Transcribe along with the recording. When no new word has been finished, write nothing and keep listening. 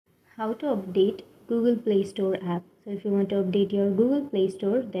how to update Google Play Store app. So if you want to update your Google Play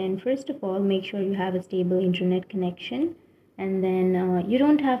Store, then first of all, make sure you have a stable internet connection, and then you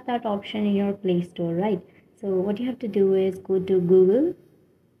don't have that option in your Play Store, right? So what you have to do is go to Google,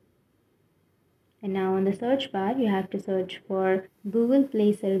 and now on the search bar, you have to search for Google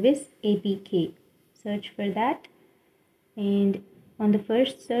Play Service APK. Search for that, and on the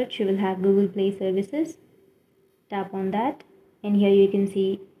first search, you will have Google Play Services. Tap on that, and here you can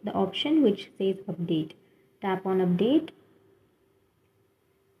see the option which says update. Tap on update,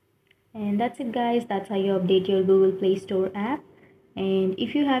 and that's it guys. That's how you update your Google Play Store app. And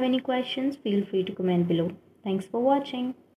if you have any questions, feel free to comment below. Thanks for watching.